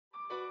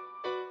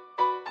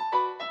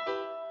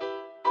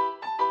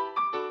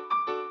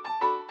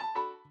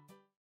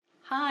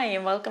Hi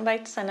and welcome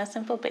back to Sanna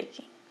Simple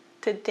Baking.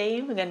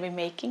 Today we're going to be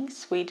making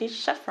Swedish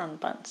saffron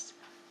buns.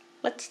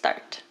 Let's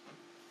start.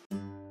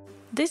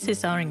 This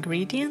is our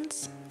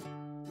ingredients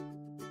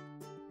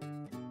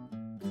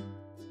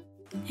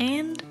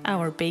and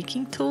our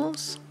baking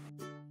tools.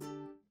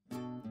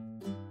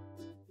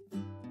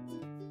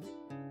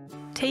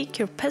 Take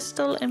your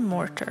pestle and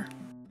mortar.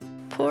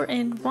 Pour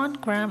in 1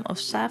 gram of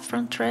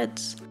saffron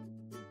threads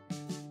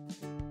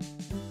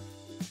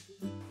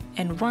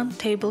and 1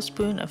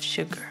 tablespoon of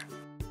sugar.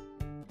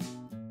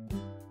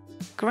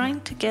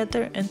 Grind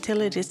together until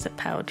it is a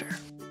powder.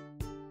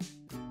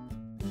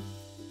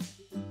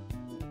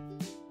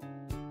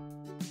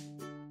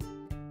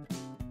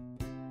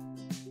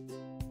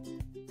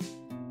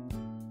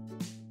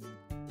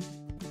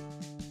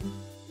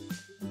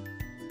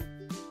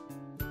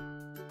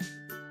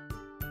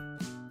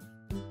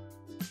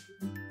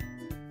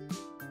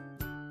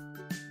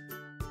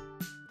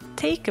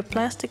 Take a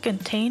plastic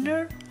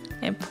container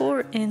and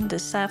pour in the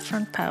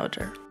saffron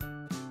powder.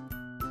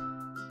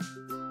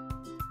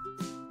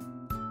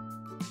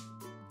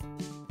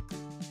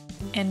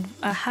 And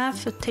a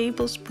half a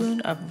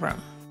tablespoon of rhum.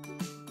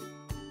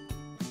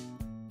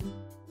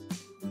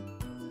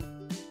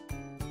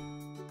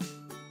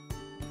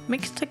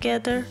 Mix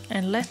together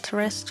and let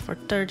rest for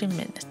 30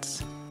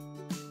 minutes.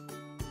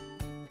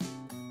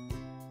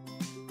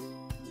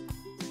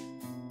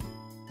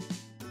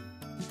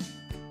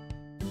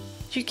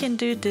 You can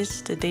do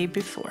this the day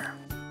before.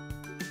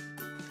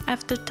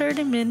 After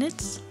 30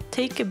 minutes,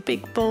 take a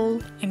big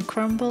bowl and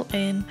crumble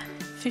in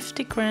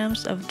 50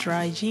 grams of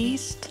dry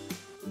yeast,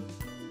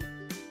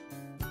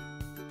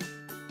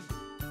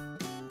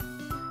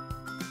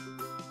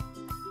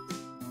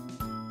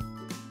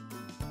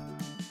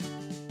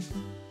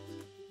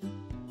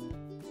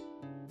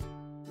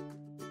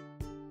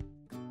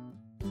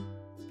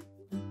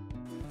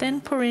 then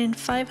pour in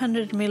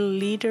 500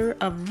 ml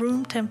of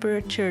room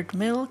temperatured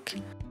milk,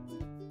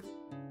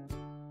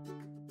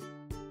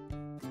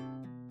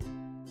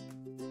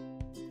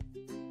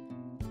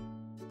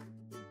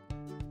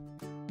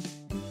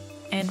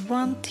 and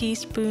 1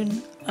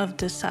 teaspoon of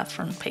the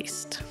saffron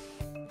paste.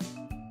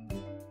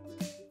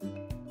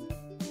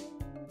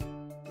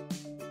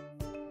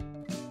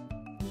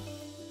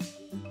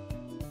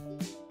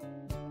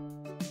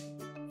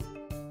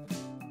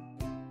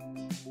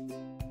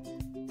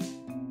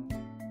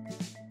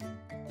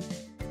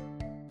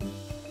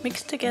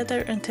 Mix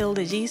together until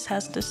the yeast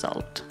has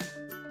dissolved.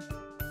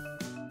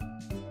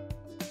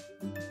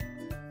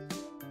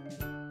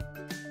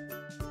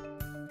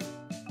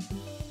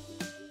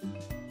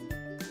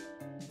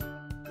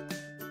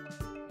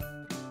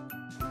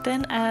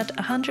 Then add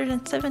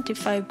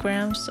 175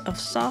 grams of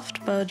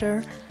soft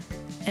butter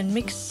and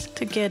mix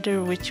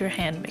together with your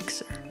hand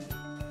mixer.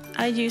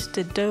 I used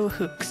the dough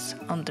hooks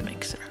on the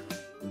mixer.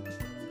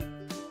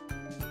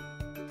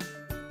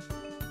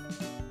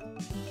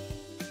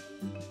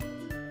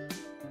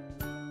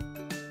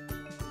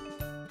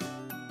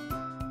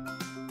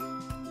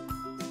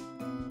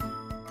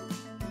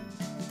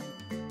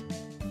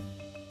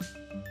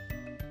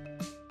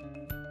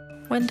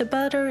 When the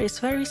butter is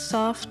very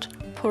soft,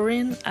 pour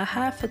in a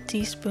half a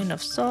teaspoon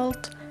of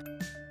salt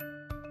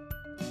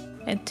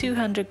and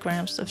 200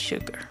 grams of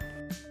sugar.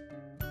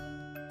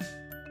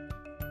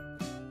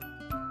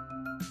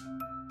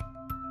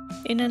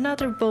 In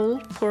another bowl,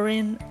 pour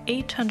in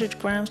 800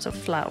 grams of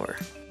flour.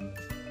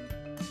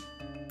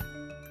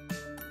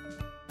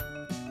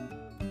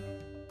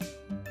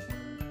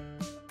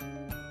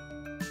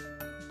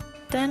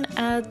 Then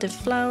add the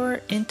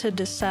flour into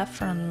the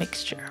saffron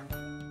mixture,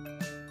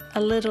 a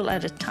little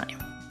at a time.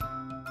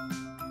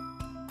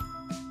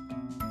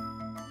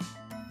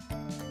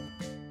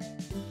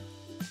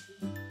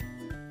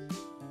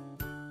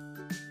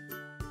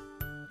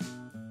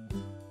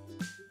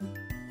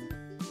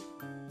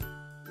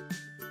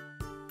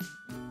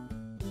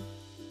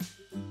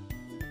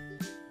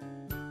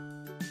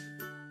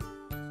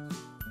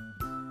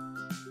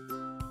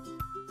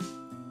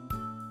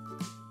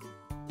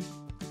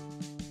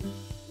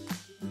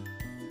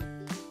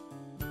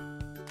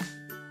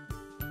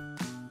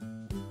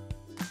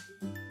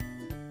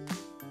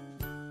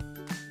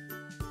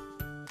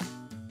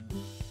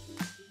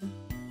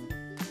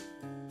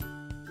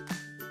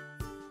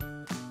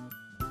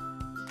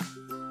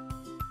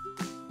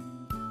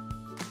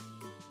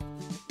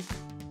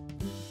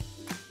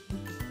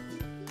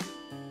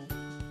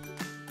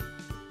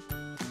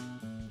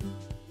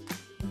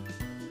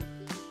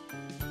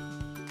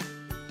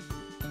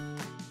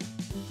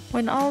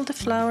 When all the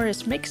flour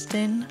is mixed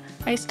in,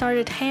 I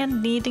started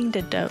hand kneading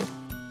the dough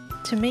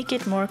to make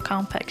it more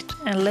compact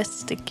and less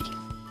sticky.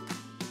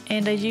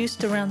 And I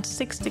used around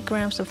 60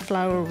 grams of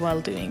flour while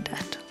doing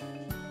that.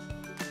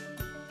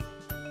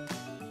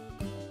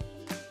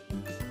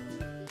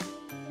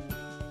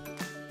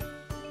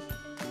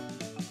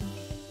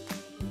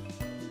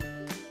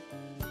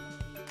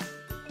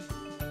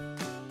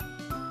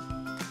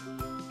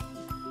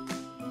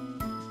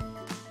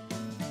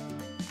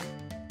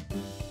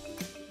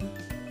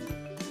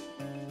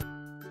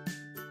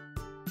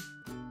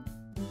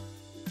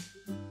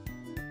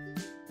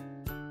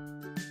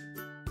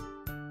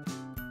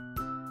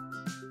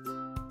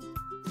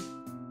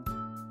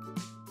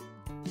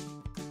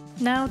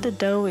 Now the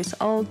dough is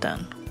all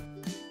done.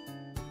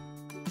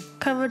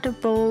 Cover the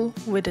bowl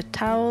with a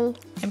towel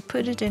and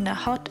put it in a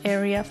hot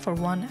area for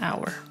 1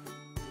 hour.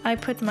 I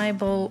put my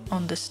bowl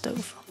on the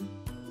stove.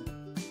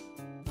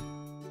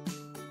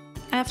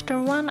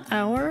 After 1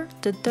 hour,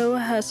 the dough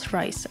has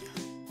risen.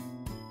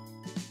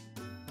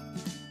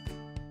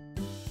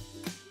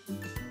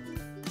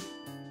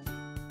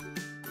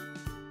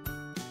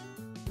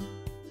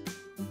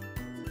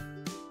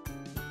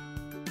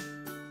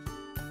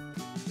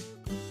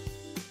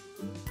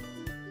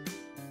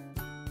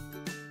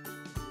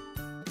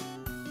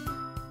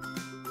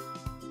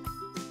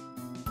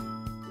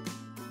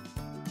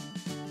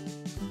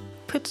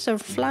 Put some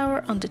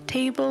flour on the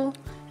table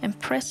and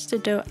press the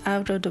dough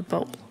out of the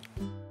bowl.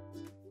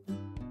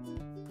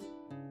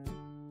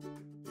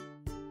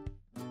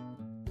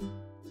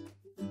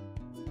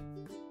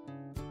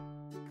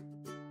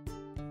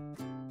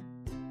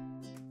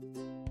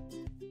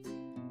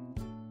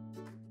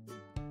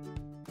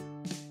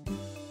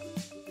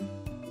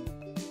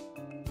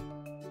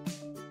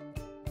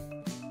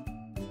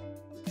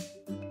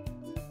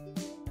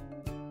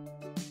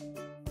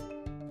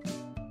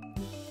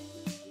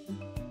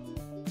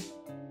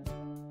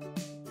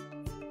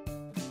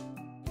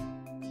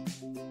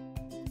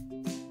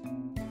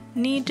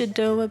 Knead the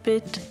dough a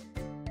bit.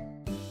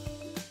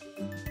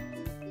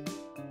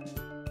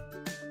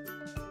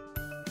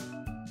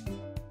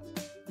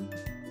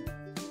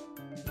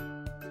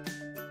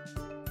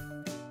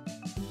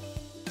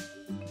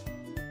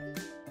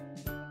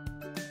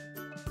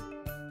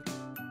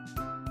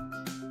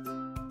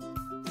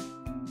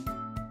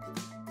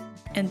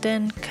 And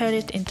then cut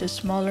it into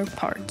smaller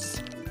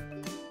parts.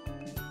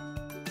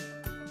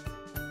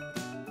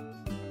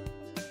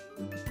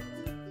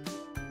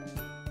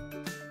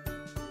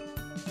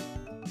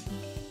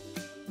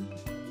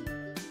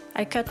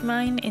 I cut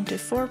mine into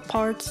 4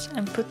 parts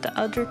and put the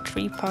other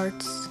 3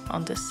 parts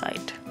on the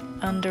side,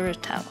 under a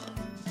towel.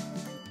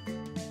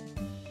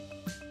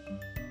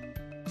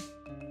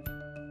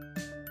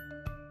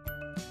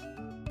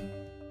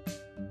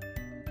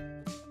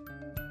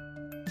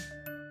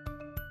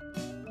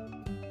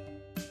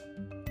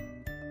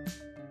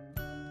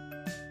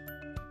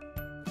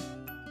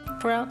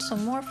 Pour out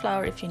some more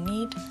flour if you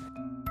need,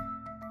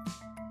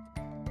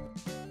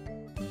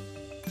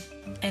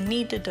 and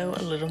knead the dough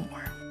a little more.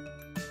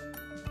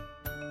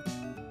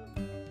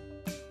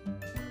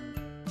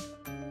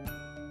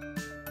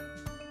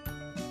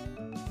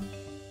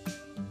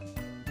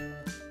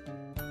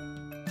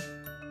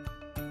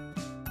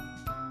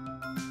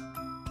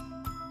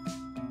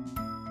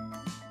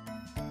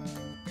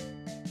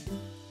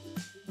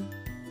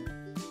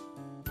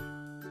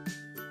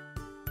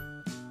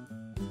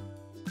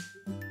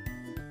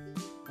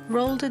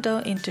 Roll the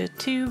dough into a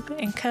tube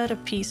and cut a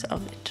piece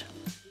of it.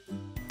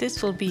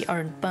 This will be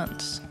our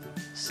buns,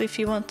 so if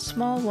you want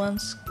small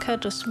ones,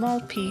 cut a small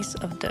piece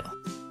of dough.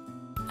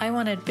 I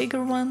wanted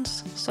bigger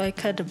ones, so I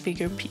cut a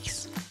bigger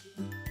piece.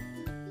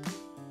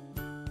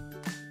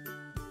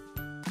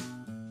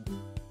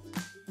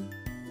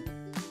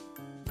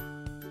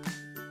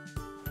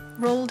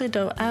 Roll the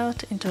dough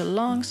out into a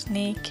long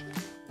snake .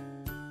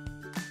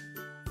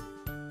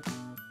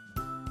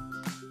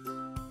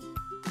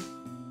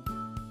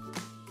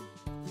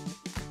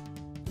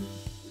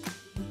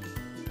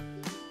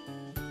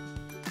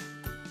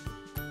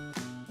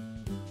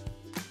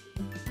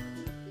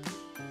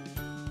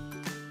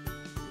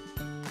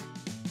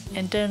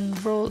 And then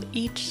roll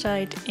each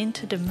side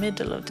into the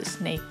middle of the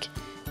snake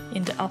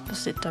in the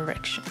opposite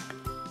direction,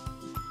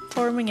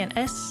 forming an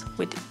S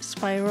with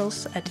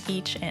spirals at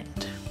each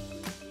end.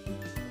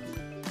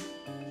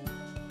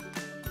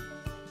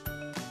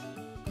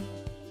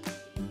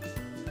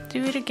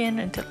 Do it again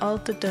until all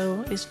the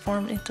dough is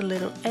formed into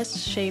little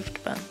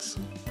S-shaped buns.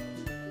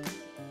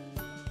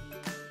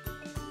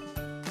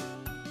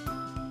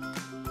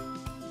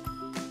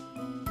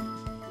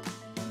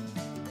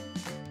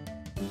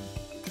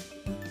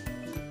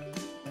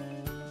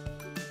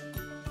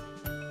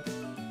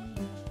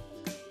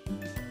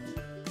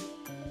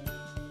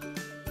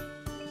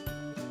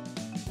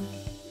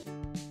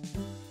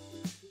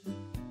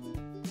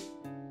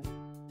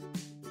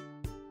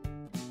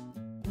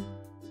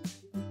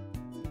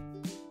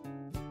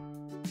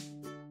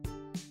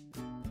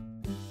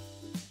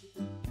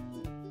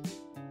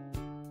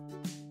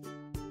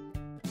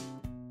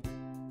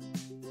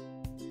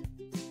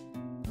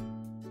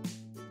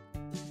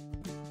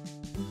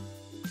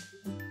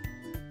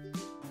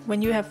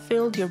 When you have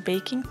filled your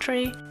baking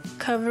tray,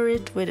 cover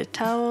it with a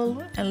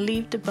towel and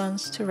leave the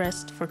buns to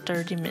rest for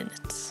 30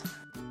 minutes.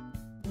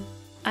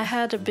 I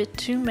had a bit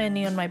too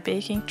many on my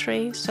baking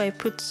tray, so I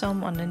put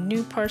some on a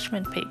new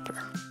parchment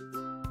paper.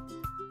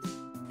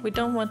 We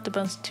don't want the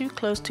buns too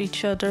close to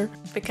each other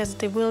because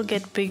they will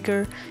get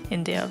bigger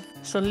in the oven,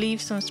 so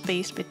leave some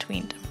space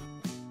between them.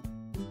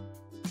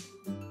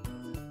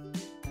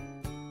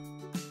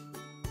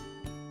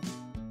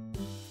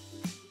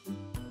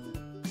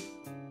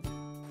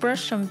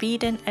 Brush some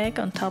beaten egg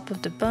on top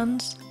of the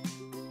buns.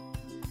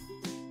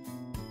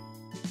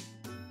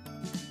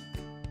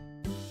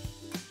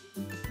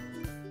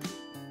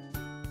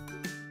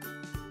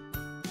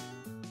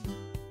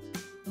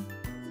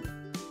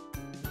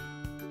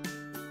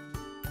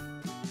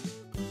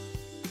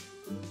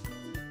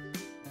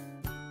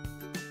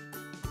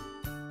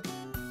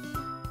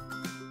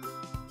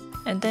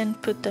 and then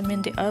put them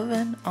in the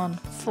oven on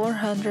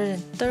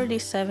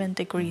 437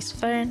 degrees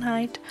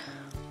Fahrenheit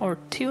or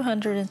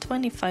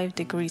 225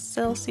 degrees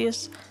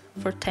Celsius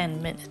for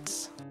 10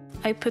 minutes.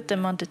 I put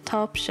them on the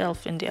top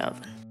shelf in the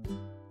oven.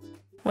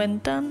 When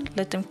done,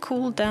 let them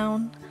cool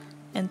down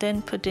and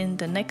then put in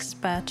the next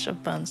batch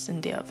of buns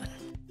in the oven.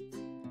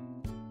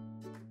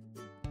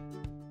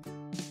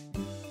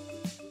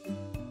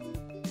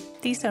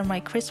 These are my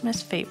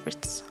Christmas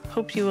favorites.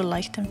 Hope you will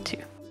like them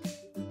too.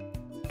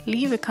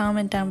 Leave a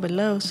comment down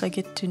below so I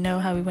get to know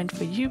how it went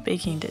for you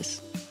baking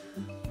this.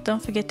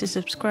 Don't forget to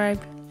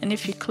subscribe, and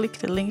if you click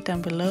the link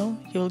down below,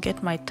 you will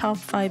get my top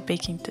 5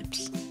 baking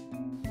tips.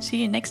 See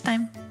you next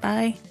time.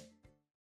 Bye!